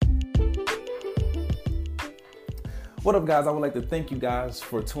What up, guys? I would like to thank you guys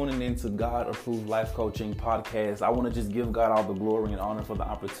for tuning in to God Approved Life Coaching Podcast. I want to just give God all the glory and honor for the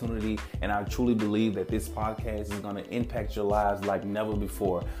opportunity, and I truly believe that this podcast is going to impact your lives like never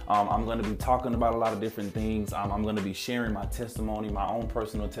before. I'm going to be talking about a lot of different things. I'm going to be sharing my testimony, my own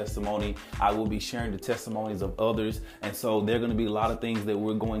personal testimony. I will be sharing the testimonies of others, and so there are going to be a lot of things that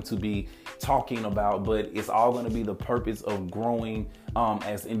we're going to be talking about, but it's all going to be the purpose of growing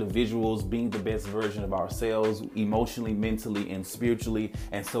as individuals, being the best version of ourselves, emotionally, mentally, and spiritually.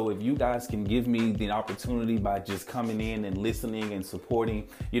 And so if you guys can give me the opportunity by just coming in and listening and supporting,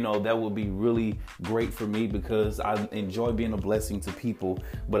 that would be really great for me, because I enjoy being a blessing to people.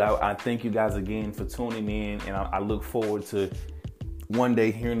 But I thank you guys again for tuning in, and I look forward to one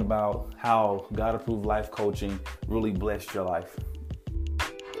day hearing about how God Approved Life Coaching really blessed your life.